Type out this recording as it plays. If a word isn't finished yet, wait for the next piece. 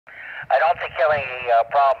I don't think you have any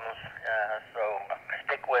problems, so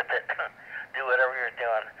stick with it. Do whatever you're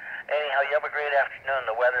doing. Anyhow, you have a great afternoon.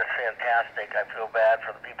 The weather's fantastic. I feel bad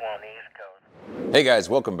for the people on the East Coast. Hey guys,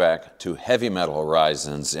 welcome back to Heavy Metal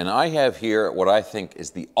Horizons, and I have here what I think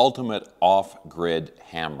is the ultimate off-grid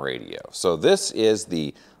ham radio. So this is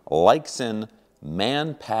the Leixen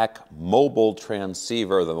Man-Pack Mobile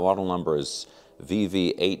Transceiver. The model number is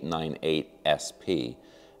VV-898SP.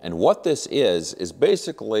 And what this is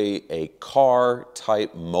basically a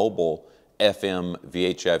car-type mobile FM,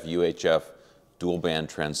 VHF, UHF dual-band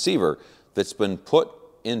transceiver that's been put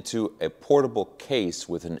into a portable case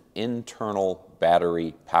with an internal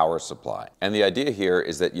battery power supply. And the idea here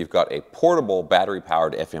is that you've got a portable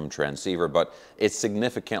battery-powered FM transceiver, but it's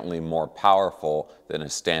significantly more powerful than a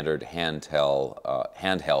standard handheld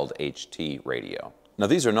HT radio. Now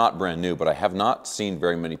these are not brand new, but I have not seen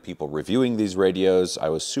very many people reviewing these radios. I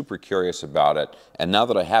was super curious about it, and now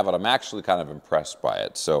that I have it, I'm actually kind of impressed by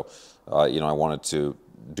it. So, I wanted to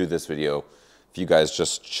do this video for you guys,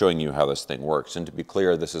 just showing you how this thing works. And to be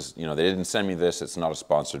clear, this is, they didn't send me this. It's not a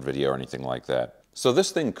sponsored video or anything like that. So this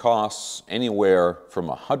thing costs anywhere from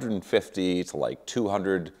 $150 to like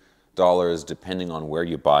 $200, depending on where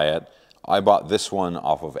you buy it. I bought this one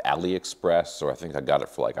off of AliExpress, so I think I got it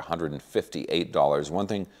for like $158. One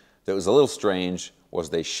thing that was a little strange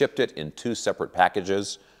was they shipped it in two separate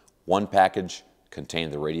packages. One package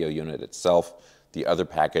contained the radio unit itself. The other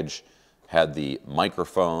package had the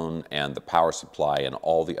microphone and the power supply and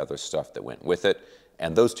all the other stuff that went with it.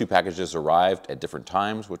 And those two packages arrived at different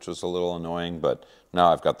times, which was a little annoying, but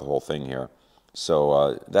now I've got the whole thing here.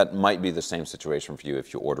 So that might be the same situation for you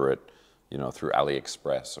if you order it through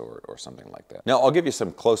AliExpress or something like that. Now, I'll give you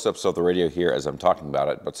some close-ups of the radio here as I'm talking about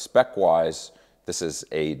it, but spec-wise, this is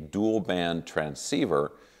a dual-band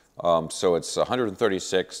transceiver, so it's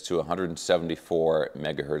 136 to 174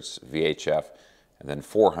 megahertz VHF, and then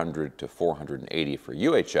 400 to 480 for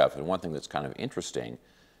UHF. And one thing that's kind of interesting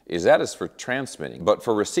is that is for transmitting, but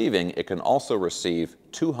for receiving, it can also receive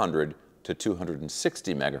 200 to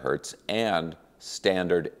 260 megahertz and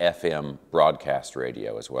standard FM broadcast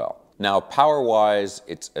radio as well. Now, power-wise,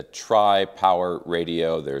 it's a tri-power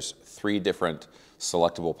radio. There's 3 different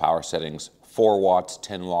selectable power settings: 4 watts,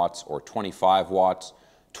 10 watts, or 25 watts.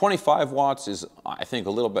 25 watts is, I think, a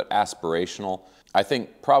little bit aspirational. I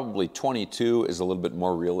think probably 22 is a little bit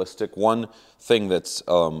more realistic. One thing that's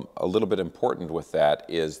a little bit important with that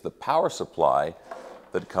is the power supply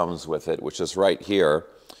that comes with it, which is right here.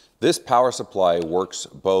 This power supply works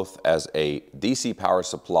both as a DC power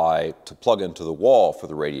supply to plug into the wall for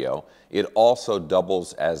the radio. It also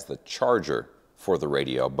doubles as the charger for the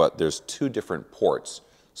radio, but there's 2 different ports.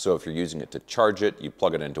 So if you're using it to charge it, you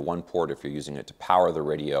plug it into one port. If you're using it to power the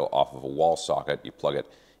radio off of a wall socket, you plug it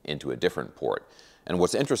into a different port. And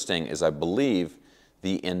what's interesting is I believe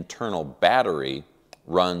the internal battery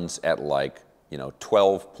runs at like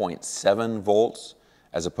 12.7 volts,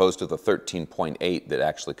 as opposed to the 13.8 that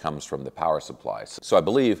actually comes from the power supply. So I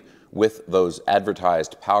believe with those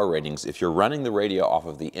advertised power ratings, if you're running the radio off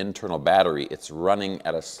of the internal battery, it's running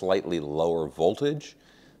at a slightly lower voltage.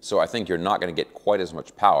 So I think you're not going to get quite as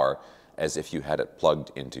much power as if you had it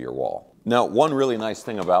plugged into your wall. Now, one really nice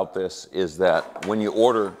thing about this is that when you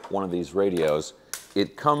order one of these radios,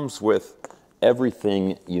 it comes with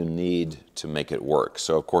everything you need to make it work.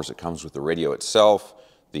 So of course it comes with the radio itself,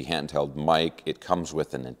 the handheld mic, it comes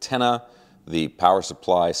with an antenna, the power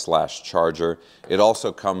supply / charger. It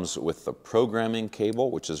also comes with the programming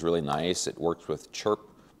cable, which is really nice. It works with Chirp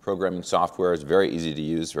programming software. It's very easy to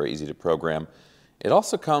use, very easy to program. It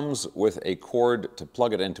also comes with a cord to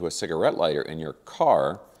plug it into a cigarette lighter in your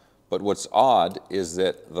car, but what's odd is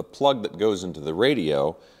that the plug that goes into the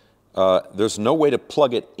radio, there's no way to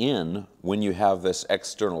plug it in when you have this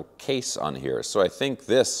external case on here. So I think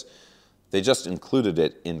they just included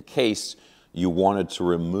it in case you wanted to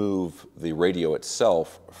remove the radio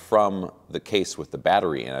itself from the case with the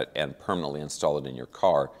battery in it and permanently install it in your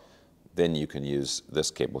car. Then you can use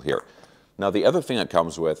this cable here. Now the other thing it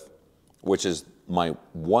comes with, which is my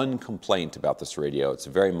one complaint about this radio, it's a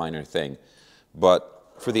very minor thing,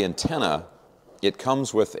 but for the antenna, it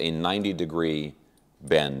comes with a 90-degree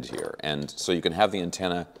bend here. And so you can have the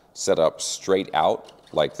antenna set up straight out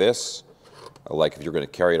like this, like if you're going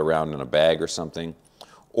to carry it around in a bag or something,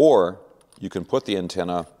 or you can put the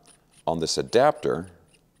antenna on this adapter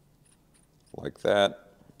like that,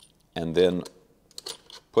 and then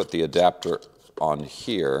put the adapter on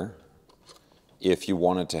here if you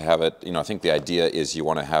wanted to have it, I think the idea is you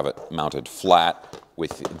want to have it mounted flat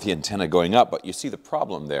with the antenna going up, but you see the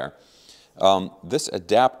problem there. This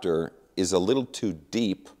adapter is a little too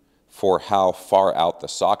deep for how far out the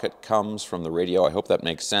socket comes from the radio. I hope that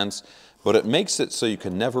makes sense. But it makes it so you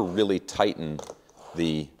can never really tighten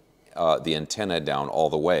the antenna down all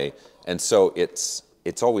the way. And so it's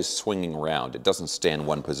always swinging around. It doesn't stay in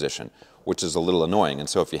one position, which is a little annoying. And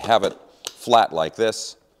so if you have it flat like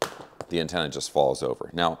this, the antenna just falls over.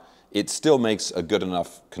 Now, it still makes a good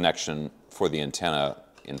enough connection for the antenna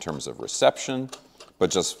in terms of reception, but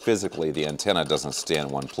just physically the antenna doesn't stay in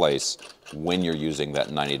one place when you're using that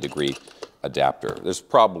 90-degree adapter. There's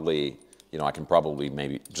probably, you know, I can probably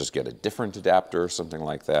maybe just get a different adapter or something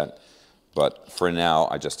like that, but for now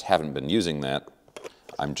I just haven't been using that.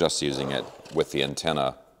 I'm just using it with the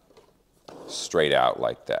antenna straight out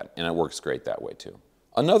like that, and it works great that way too.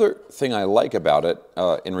 Another thing I like about it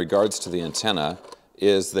in regards to the antenna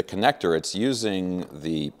is the connector. It's using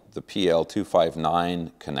the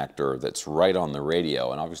PL259 connector that's right on the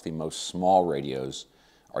radio, and obviously most small radios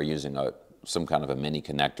are using some kind of a mini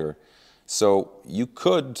connector. So you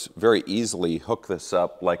could very easily hook this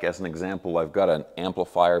up, like as an example, I've got an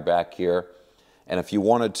amplifier back here, and if you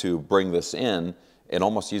wanted to bring this in and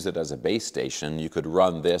almost use it as a base station, you could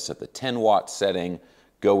run this at the 10-watt setting,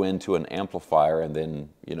 go into an amplifier, and then,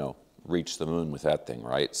 you know, reach the moon with that thing,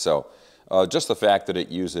 right? So just the fact that it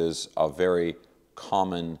uses a very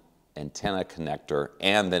common antenna connector,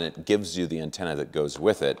 and then it gives you the antenna that goes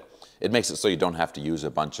with it, it makes it so you don't have to use a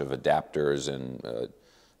bunch of adapters and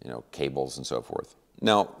you know, cables and so forth.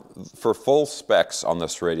 Now, for full specs on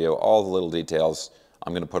this radio, all the little details,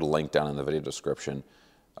 I'm going to put a link down in the video description,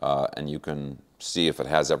 and you can see if it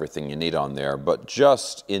has everything you need on there. But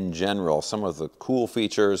just in general, some of the cool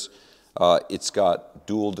features, it's got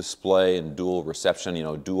dual display and dual reception, you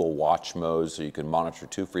know, dual watch modes, so you can monitor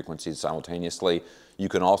 2 frequencies simultaneously. You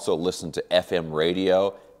can also listen to FM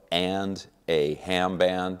radio and a ham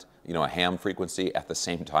band, you know, a ham frequency at the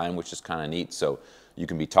same time, which is kind of neat. So you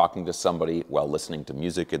can be talking to somebody while listening to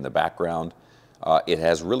music in the background. It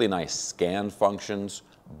has really nice scan functions,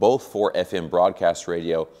 both for FM broadcast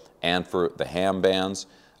radio and for the ham bands.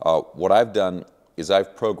 What I've done is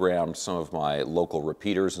I've programmed some of my local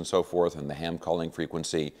repeaters and so forth and the ham calling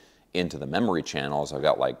frequency into the memory channels. I've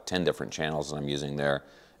got like 10 different channels that I'm using there,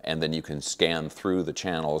 and then you can scan through the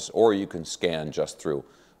channels, or you can scan just through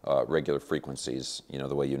regular frequencies, you know,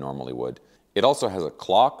 the way you normally would. It also has a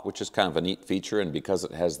clock, which is kind of a neat feature, and because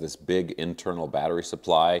it has this big internal battery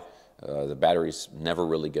supply, the battery's never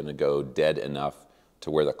really going to go dead enough to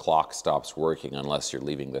where the clock stops working unless you're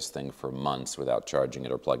leaving this thing for months without charging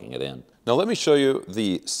it or plugging it in. Now let me show you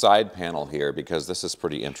the side panel here, because this is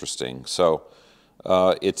pretty interesting. So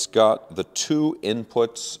it's got the 2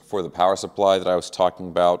 inputs for the power supply that I was talking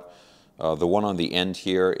about. The one on the end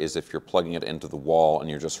here is if you're plugging it into the wall and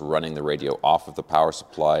you're just running the radio off of the power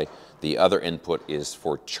supply. The other input is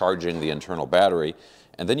for charging the internal battery.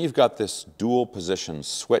 And then you've got this dual position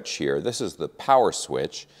switch here. This is the power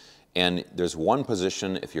switch. And there's one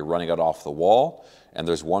position if you're running it off the wall, and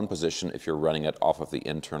there's one position if you're running it off of the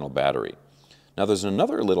internal battery. Now there's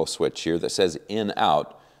another little switch here that says in,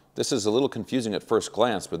 out. This is a little confusing at first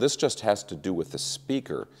glance, but this just has to do with the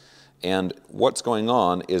speaker. And what's going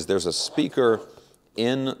on is there's a speaker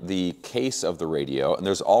in the case of the radio, and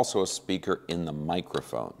there's also a speaker in the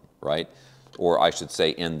microphone, right? Or I should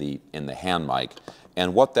say in the hand mic.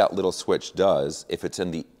 And what that little switch does, if it's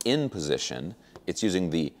in the in position, it's using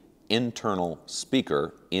the internal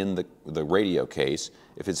speaker in the radio case.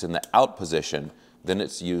 If it's in the out position, then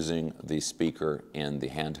it's using the speaker in the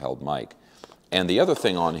handheld mic. And the other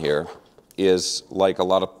thing on here is, like a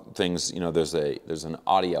lot of things, you know, there's an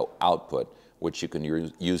audio output which you can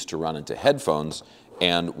use to run into headphones.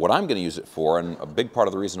 And what I'm going to use it for, and a big part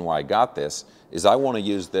of the reason why I got this, is I want to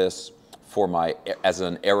use this for as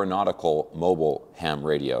an aeronautical mobile ham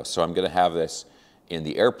radio. So I'm going to have this in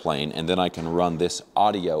the airplane, and then I can run this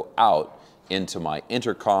audio out into my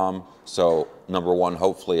intercom. So number one,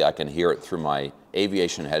 hopefully I can hear it through my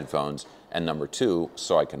aviation headphones, and number 2,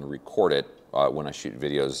 so I can record it when I shoot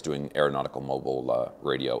videos doing aeronautical mobile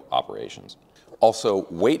radio operations. Also,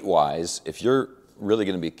 weight-wise, if you're really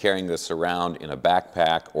going to be carrying this around in a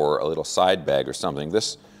backpack or a little side bag or something,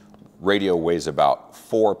 this radio weighs about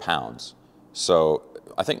 4 pounds. So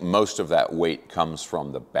I think most of that weight comes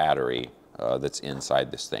from the battery that's inside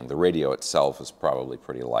this thing. The radio itself is probably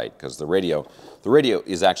pretty light, because the radio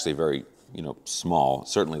is actually very, you know, small,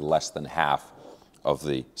 certainly less than half of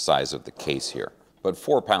the size of the case here. But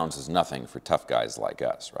 4 pounds is nothing for tough guys like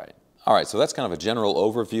us, right? All right, so that's kind of a general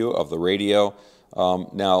overview of the radio.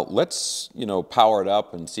 Now let's, power it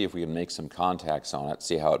up and see if we can make some contacts on it,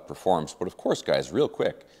 see how it performs. But of course, guys, real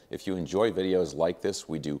quick, if you enjoy videos like this,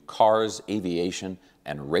 we do cars, aviation,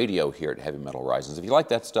 and radio here at Heavy Metal Horizons. If you like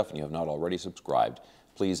that stuff and you have not already subscribed,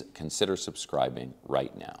 please consider subscribing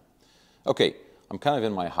right now. Okay, I'm kind of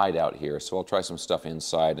in my hideout here, so I'll try some stuff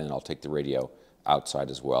inside and I'll take the radio outside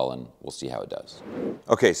as well, and we'll see how it does.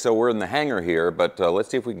 Okay, so we're in the hangar here, but let's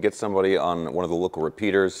see if we can get somebody on one of the local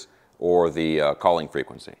repeaters or the calling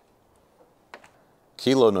frequency.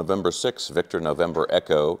 Kilo November 6, Victor November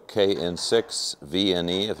Echo, KN6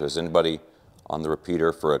 VNE, if there's anybody on the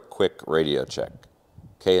repeater for a quick radio check.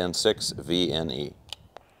 KN6 VNE.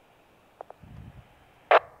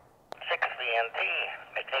 6 VNT,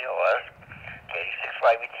 I think it was.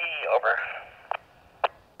 K6YBT, over.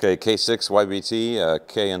 Okay, K6YBT,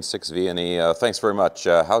 KN6 VNE. Thanks very much.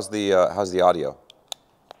 How's the audio?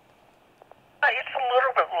 It's a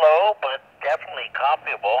little bit low, but definitely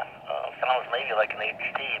copyable. Sounds maybe like an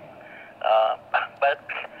HD, but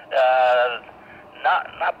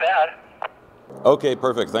not bad. Okay,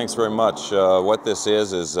 perfect. Thanks very much. What this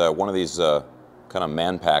is one of these kind of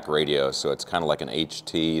man-pack radios. So it's kind of like an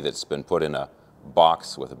HT that's been put in a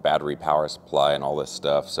box with a battery power supply and all this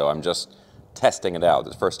stuff. So I'm just testing it out.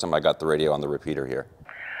 It's the first time I got the radio on the repeater here.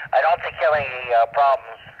 I don't think you have any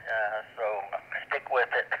problems, so stick with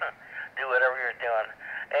it. Do whatever you're doing.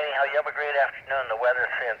 Anyhow, you have a great afternoon. The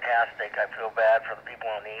weather's fantastic. I feel bad for the people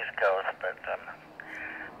on the East Coast, but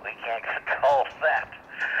we can't control that.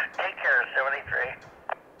 Take care, 73.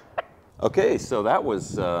 Okay, so that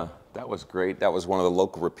was great. That was one of the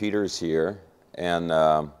local repeaters here, and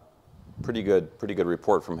pretty good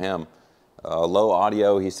report from him. Low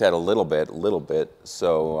audio, he said a little bit.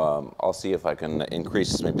 So I'll see if I can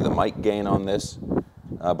increase maybe the mic gain on this,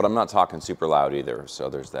 but I'm not talking super loud either. So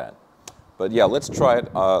there's that. But yeah, let's try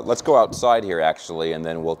it. Let's go outside here actually, and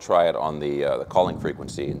then we'll try it on the calling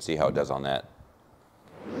frequency and see how it does on that.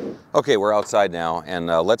 Okay, we're outside now, and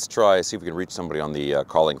let's see if we can reach somebody on the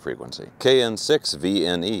calling frequency. KN6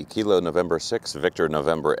 VNE, Kilo November 6, Victor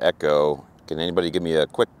November Echo. Can anybody give me a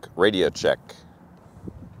quick radio check?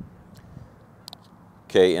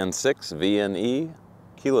 KN6 VNE,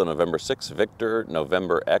 Kilo November 6, Victor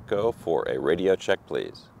November Echo for a radio check,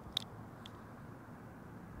 please.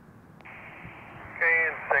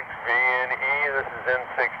 KN6 VNE, this is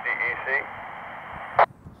N60EC.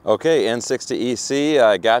 Okay, N60EC,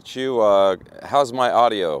 I got you. How's my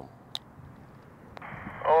audio?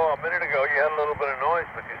 Oh, a minute ago you had a little bit of noise,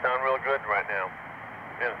 but you sound real good right now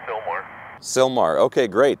in Sylmar. Sylmar, okay,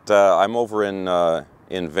 great. I'm over in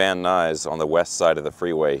Van Nuys on the west side of the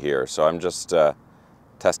freeway here, so I'm just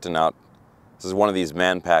testing out. This is one of these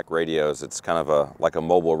man-pack radios. It's kind of like a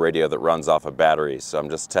mobile radio that runs off a battery, so I'm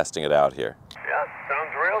just testing it out here. Yeah,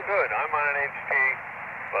 sounds real good. I'm on an HT,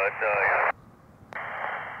 but yeah.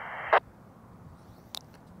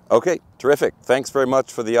 Okay, terrific. Thanks very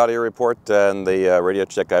much for the audio report and the radio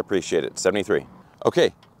check. I appreciate it. 73.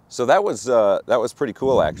 Okay, so that was pretty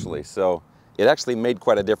cool actually. So it actually made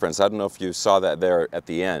quite a difference. I don't know if you saw that there at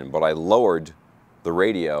the end, but I lowered the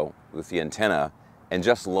radio with the antenna, and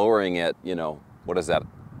just lowering it, what is that,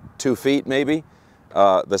 2 feet maybe,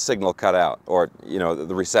 the signal cut out, or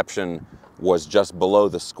the reception was just below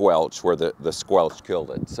the squelch where the squelch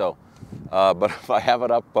killed it. So, but if I have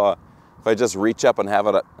it up, if I just reach up and have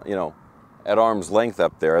it, at arm's length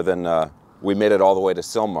up there, then we made it all the way to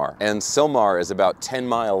Sylmar. And Sylmar is about 10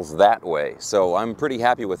 miles that way, so I'm pretty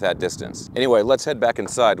happy with that distance. Anyway, let's head back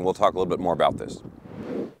inside and we'll talk a little bit more about this.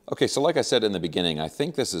 Okay, so like I said in the beginning, I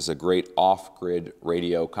think this is a great off-grid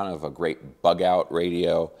radio, kind of a great bug-out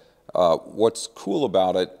radio. What's cool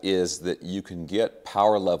about it is that you can get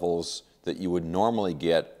power levels that you would normally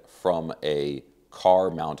get from a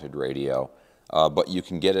car-mounted radio, but you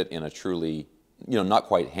can get it in a truly, not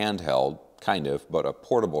quite handheld, kind of, but a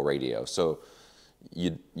portable radio. So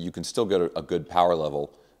you can still get a good power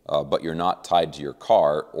level, but you're not tied to your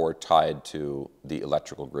car or tied to the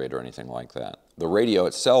electrical grid or anything like that. The radio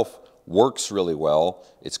itself works really well.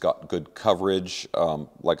 It's got good coverage.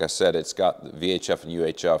 Like I said, it's got VHF and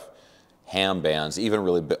UHF ham bands, even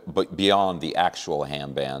really beyond the actual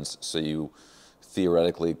ham bands. So you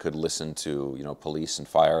theoretically could listen to, police and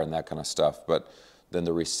fire and that kind of stuff. But then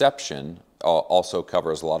the reception also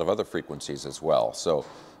covers a lot of other frequencies as well. So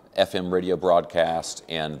FM radio broadcast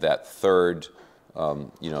and that third,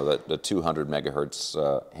 the 200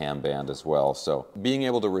 megahertz ham band as well. So being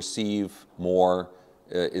able to receive more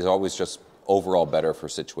is always just overall better for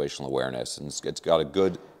situational awareness, and it's got a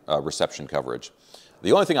good reception coverage.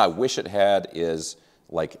 The only thing I wish it had is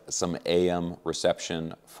like some AM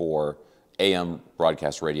reception for AM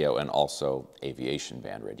broadcast radio and also aviation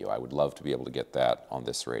band radio. I would love to be able to get that on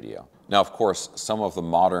this radio. Now, of course, some of the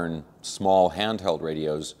modern small handheld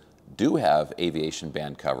radios do have aviation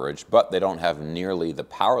band coverage, but they don't have nearly the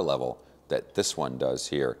power level that this one does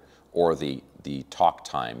here, or the talk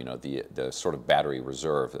time, you know, the sort of battery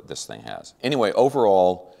reserve that this thing has. Anyway,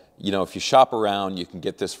 overall, you know, if you shop around, you can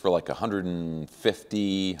get this for like $150,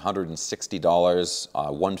 $160.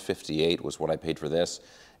 $158 was what I paid for this,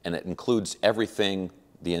 and it includes everything: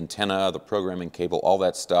 the antenna, the programming cable, all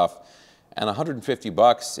that stuff. And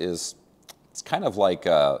 $150 is, it's kind of like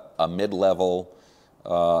a mid-level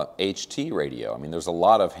HT radio. I mean, there's a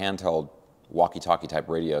lot of handheld walkie-talkie type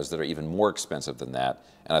radios that are even more expensive than that,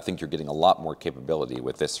 and I think you're getting a lot more capability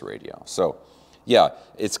with this radio. So yeah,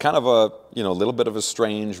 it's kind of a, you know, little bit of a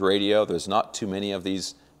strange radio. There's not too many of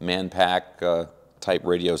these man-pack type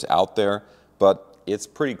radios out there, but it's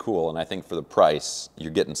pretty cool, and I think for the price,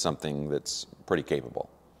 you're getting something that's pretty capable.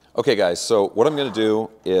 Okay guys, so what I'm going to do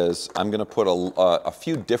is I'm going to put a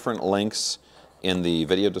few different links in the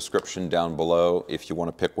video description down below. If you want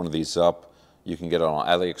to pick one of these up, you can get it on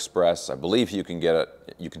AliExpress. I believe you can get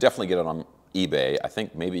it, you can definitely get it on eBay. I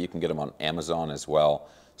think maybe you can get them on Amazon as well.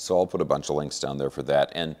 So I'll put a bunch of links down there for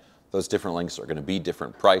that. And those different links are going to be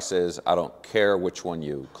different prices. I don't care which one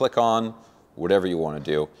you click on, whatever you want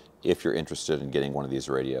to do. If you're interested in getting one of these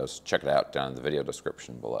radios, check it out down in the video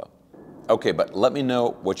description below. Okay, but let me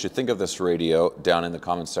know what you think of this radio down in the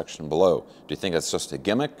comments section below. Do you think it's just a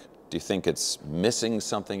gimmick? Do you think it's missing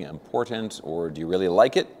something important, or do you really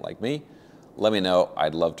like it, like me? Let me know.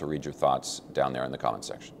 I'd love to read your thoughts down there in the comments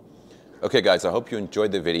section. Okay guys, I hope you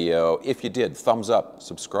enjoyed the video. If you did, thumbs up,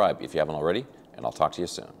 subscribe if you haven't already, and I'll talk to you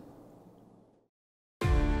soon.